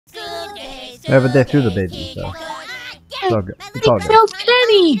Yeah, but they threw the baby, so it's all good. It's all good. Killed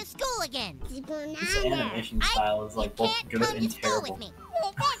Kenny. This animation style is like both good and terrible.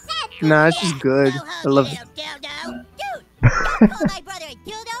 Nah, it's just good. I love it.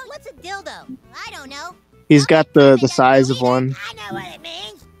 What's a dildo? I don't know. He's got the size of one. I know what it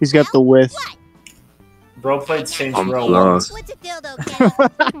means. He's got the width. Bro played Saints I'm Row lost. once. What's a dildo, kid?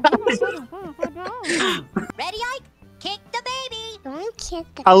 Ready, Ike? Kick the baby. Don't kick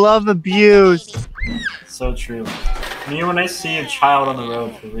the I love abuse. So true. Me when I see a child on the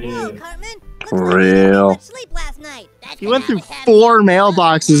road, for real. For real. Sleep last night. He went through 4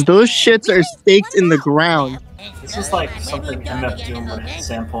 mailboxes. Those shits are staked in the ground. This is like something MF Doom would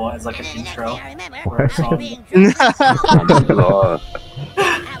sample as like an intro. For a What? song. God.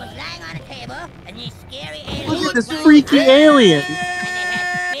 Look at this freaky alien.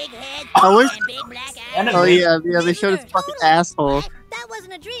 I wish. Oh yeah, they showed his fucking asshole. That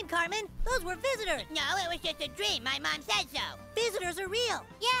wasn't a dream, Cartman. Those were visitors. No, it was just a dream. My mom said so. Visitors are real.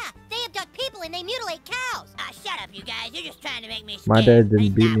 Yeah, they abduct people and they mutilate cows. Ah, shut up, you guys. You're just trying to make me scared. My dad didn't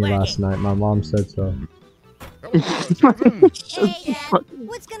It's beat not me working. last night. My mom said so. Hey,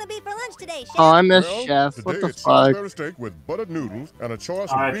 what's gonna be for lunch today, Chef? Oh, I miss Chef. What the fuck? Steak with buttered noodles and a choice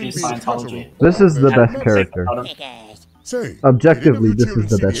of R.I.P. green beans Scientology. This is the best character. Say, Objectively, this is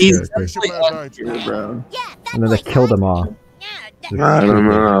the best He's character. actually bro. Yeah, that And then they boy's killed them always all. I don't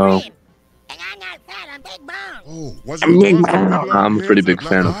know. And I'm not fat, I'm big bone. Oh, was I'm a pretty big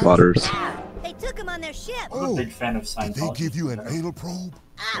fan of Butters. They took him on their ship. I'm a big fan of Did they Scientology. give you an anal probe?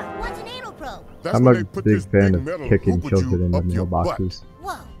 Ah, what's an anal probe? That's I'm when a they put big this fan big of metal kicking hoop with children you in the up your butt. mailboxes.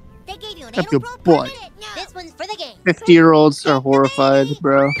 Whoa, they gave you an Up anal your probe? butt. No. This one's for the game. 50-year-olds are horrified,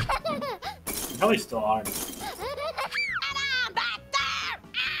 bro. Probably still are.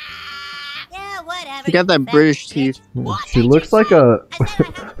 Yeah, whatever. He got that British teeth. She looks like a. I said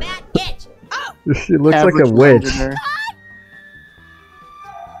I have a bad itch. Oh, She looks like Average a witch. Londoner.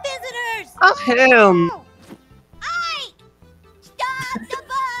 visitors! Oh, him. Ike! Stop the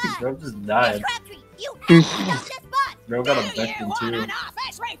bus! Bro just died. Crabtree, you have to stop this bus! Bro got abducted too.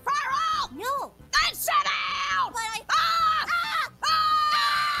 office referral? No. Then sit down! But I...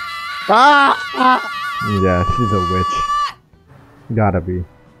 Ah! Yeah, she's a witch. Gotta be.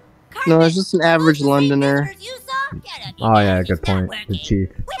 No, it's just an average Londoner. You saw? Oh yeah, good point. The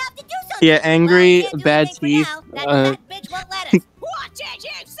teeth. We have to do something. Yeah, angry, Well, we can't do bad anything for teeth. now. That bitch won't let us. What did you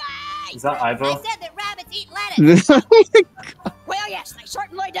say? Is that I Ivo? said that rabbits eat lettuce. Well, yes, they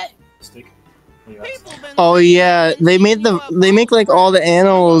certainly do. Stick. There you go. Oh yeah, they make like all the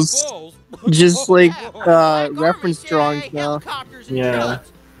animals just like reference drawings now. Yeah.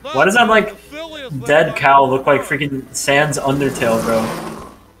 Why does that like dead cow look like freaking Sans Undertale, bro?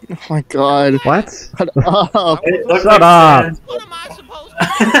 Oh my god. What? Shut up. It looks Shut like up. Sans. What am I supposed to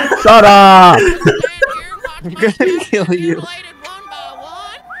do? Shut up! I'm gonna kill you. Related one by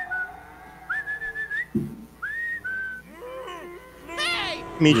one? Hey!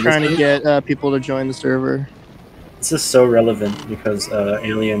 Me trying to get people to join the server. This is so relevant because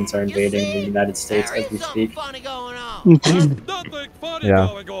aliens are invading the United States There as we is something speak. funny going on.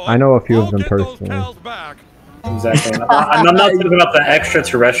 Yeah, I know a few of them personally. Exactly. And I'm not talking about the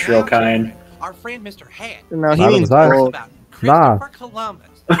extraterrestrial kind. Our friend Mr. Hat. No, he Not means inside. gold. About Christopher Columbus.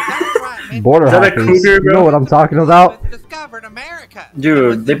 That's right, man. Border Is that a hackers. cougar, You bro? know what I'm talking about? Discovered America.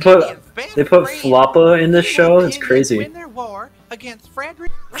 Dude, they put Floppa in this show. It's crazy. Win their war against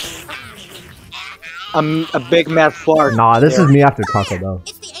Frederick. I'm a big mad fart. Nah, this is me after Taco Bell.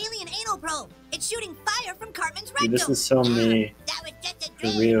 It's the alien anal probe. It's shooting fire from Cartman's rectum. Dude, this is so me. That was just a For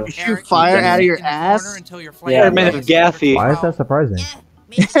dream. real. You shoot fire out of your ass? Yeah, Made of gaffy. Why is that surprising? Yeah,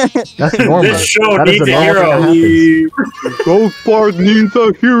 That's normal. This show That is needs the a normal thing hero. that happens. South Park needs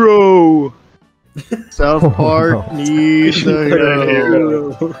a hero. South Park no. needs a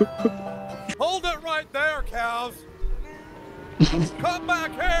hero. Hold it right there, cows. Come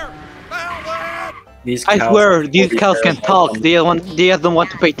back here. Now that. These I cows swear, are these fully cows can terrified talk. of them. They don't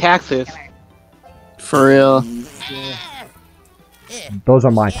want to pay taxes. For real. Those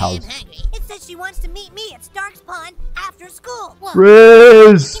are my I'm cows. hungry. It says she wants to meet me at Stark's Pond after school. Well,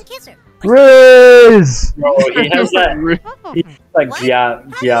 Riz! you can kiss her. Riz! Bro, he has that. He's like, yeah.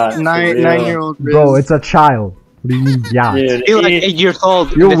 For real. 9-year-old Bro, it's a child. What do you mean, yeah? Dude, You're like he- 8 years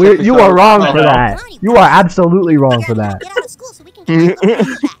old. You This you episode. are wrong I for know. that. You are absolutely wrong for that. Get out of school so we can get back.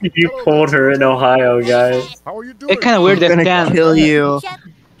 you pulled her in Ohio, guys. How are you doing? It's kind of weird I'm that gonna Stan. kill you. Chef,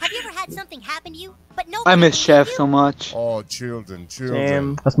 have you ever had something happen to you? But no. I miss Chef so much. Oh, children.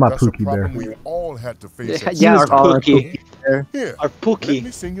 Damn. That's my That's a Pookie Bear. problem we all had to face. at Yeah, our some point. Pookie. Here, Our let Pookie. me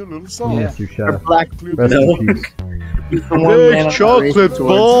sing you a little song. Yes, you shall. Black Clear Rest the- in peace. The one man on the race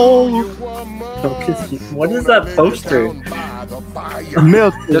towards- You are What is that poster?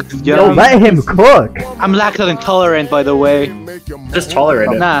 Milk. Yo, let him cook. I'm lactose intolerant, by the way. Just tolerate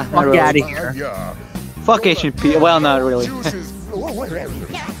it. Nah, not really. Get out of here. Fuck Asian people. Well, not really.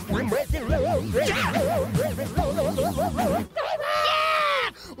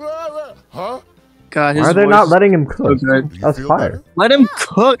 Huh? God, his Why are they voice not is letting him cook? so good. That's fire. Let him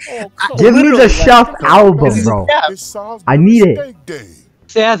cook. Give me the chef album, He's a bro. chef. I need it.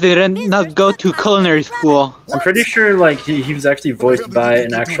 Yeah, they did not go to culinary school. I'm pretty sure like he was actually voiced by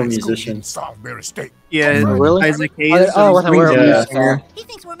an actual musician. Yeah, Really? Isaac Hayes. Oh, wasn't aware of Yeah. that. He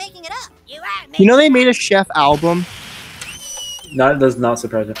thinks we're making it up. You know they made a chef album? That does not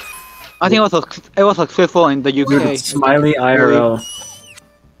surprise me. I think it was successful in the Dude, UK. Smiley IRL.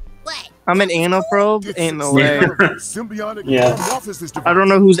 What? I'm an anal probe? Ain't no way. Yeah. I don't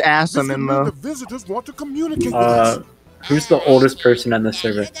know whose ass I'm in though. The visitors want to communicate with us. Who's the oldest person on the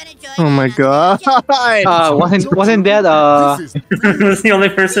server? Oh my god. Wasn't that Who's the only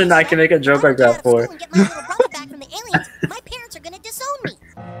person I can make a joke like that for? Get my little brother back from the aliens. My parents are gonna disown me.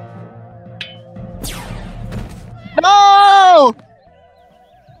 No! Oh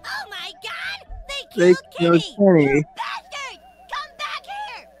my god! They They killed killed Kenny. Kenny! Bastard! Come back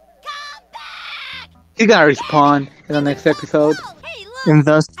here! Come back! he's gonna respawn in the next episode? Oh, hey, look! And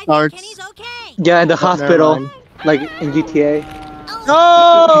thus I think starts. Kenny's okay. Yeah, in the Oh, never hospital, mind. like in GTA.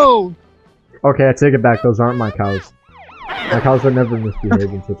 No! Okay, I take it back. Those aren't my cows. My cows would never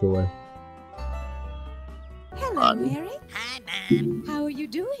misbehave in such a way. Hello, Mary. Hi, Mom. How are you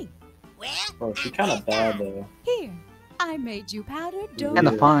doing? Where? Oh, she's kind of bad though. Here, I made you powdered dough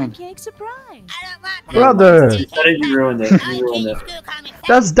Kinda fine. pancake surprise. I don't want Brother, You said it, you ruined it. You ruined it.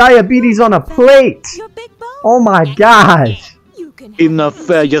 that's diabetes on a plate. Your big bone. Oh my gosh. You can Enough,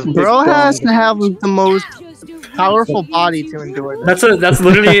 just Bro big has bone. to have the most just do powerful body to enjoy that. That's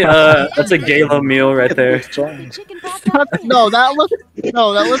literally that's a Galo meal right there. chicken pot pie. No, that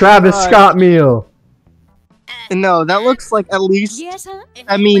looks. Travis Scott meal. No, that looks like at least. Yes, huh?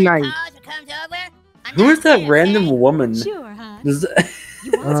 I mean, nice. Who is that random woman? Sure, huh? This-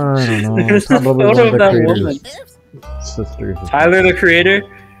 You want some? I don't know. There's the Probably one photo of of the that creators' woman. sisters. Tyler the Creator?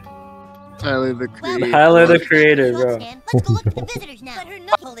 Tyler the Creator. Tyler the Creator, bro. Let's go look at the visitors now. Let her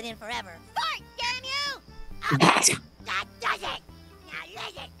not hold it in forever. Fart, damn you! That does it! Now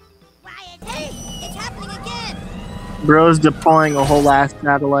listen! Why it's happening again! Bro's deploying a whole ass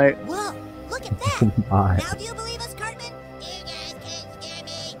satellite. Whoa! Look at that! My. Now do you believe us, Cartman? You guys can't scare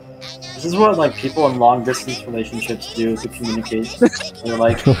me. I know This is what like people in long distance relationships do to communicate. They're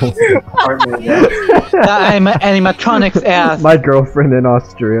like partner with them. That animatronics ass. My girlfriend in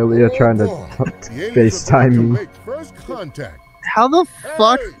Australia trying to FaceTime me. First contact. How the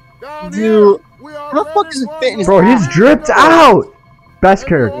fuck do? How the fuck does it fit in his Bro, he's ass? dripped out. Best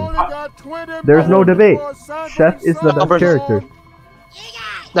character. There's no debate. Chef is the best character.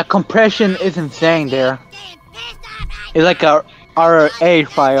 The compression is insane there. It's like a RA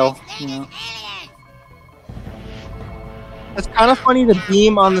file. You know. It's kind of funny. The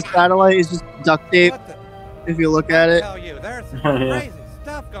beam on the satellite is just duct tape. What the? If you look at it. Tell you, there's some crazy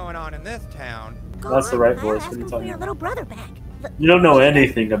stuff going on in this town. That's the right I'll voice. ask What are you him for talking your about? little brother back. You don't know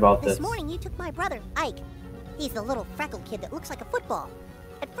anything about This this. morning you took my brother, Ike. He's the little freckled kid that looks like a football.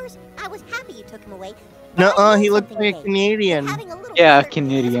 At first, I was happy you took him away. but I Nuh-uh, learned he looks something like a today. Canadian. Having a little Yeah, brother is a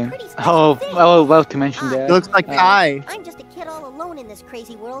Canadian. pretty special Oh, thing. I would love to mention that. He looks like Kai. I'm just a kid all alone in this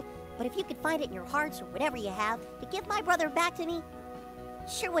crazy world, but if you could find it in your hearts or whatever you have to give my brother back to me,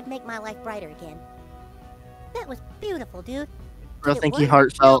 sure would make my life brighter again. That was beautiful, dude. Bro, Did it think he work?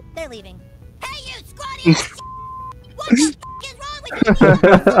 heartfelt. No, they're leaving. Hey, you squatty! What the is wrong with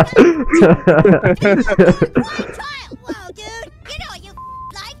you? Child! Whoa, dude! You know what you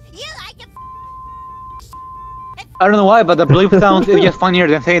like? You like to I don't know why, but the bleep sounds is just funnier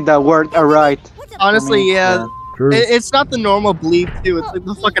than saying the word alright. What's up, Honestly, yeah. True. It's not the normal bleep too. It's like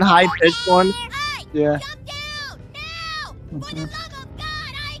the fucking high pitched one. Hey! Yeah. Jump down! Now! For the love of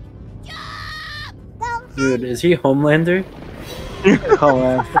God, Ike! Jump! Dude, is he Homelander? Oh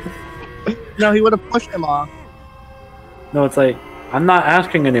man. No, he would have pushed him off. No, it's like, I'm not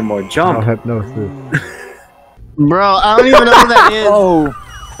asking anymore. No Jump. hypnosis. Bro, I don't even know who that is. Oh,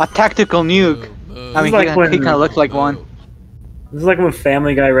 a tactical nuke. I mean, like he when- kind of looks like one. This is like when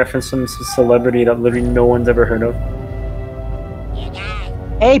Family Guy referenced some celebrity that literally no one's ever heard of.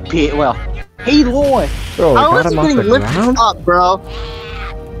 Hey, Pete. Well, hey, Lloyd. Bro, How got is he him off getting the lifted ground? up, bro?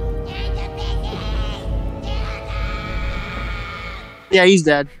 Yeah, he's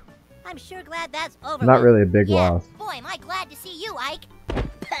dead. I'm sure glad that's over. Not with. really a big Yeah, loss. boy, am I glad to see you, Ike.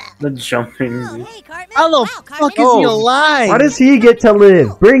 The jumping. Oh, hey, Cartman. How the Wow, fuck Cartman. is he alive? Why does he get to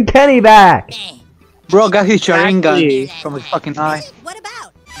live? Bring Kenny back! Bro got his Sharingan Exactly. from his fucking eye. What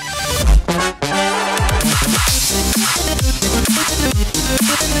about?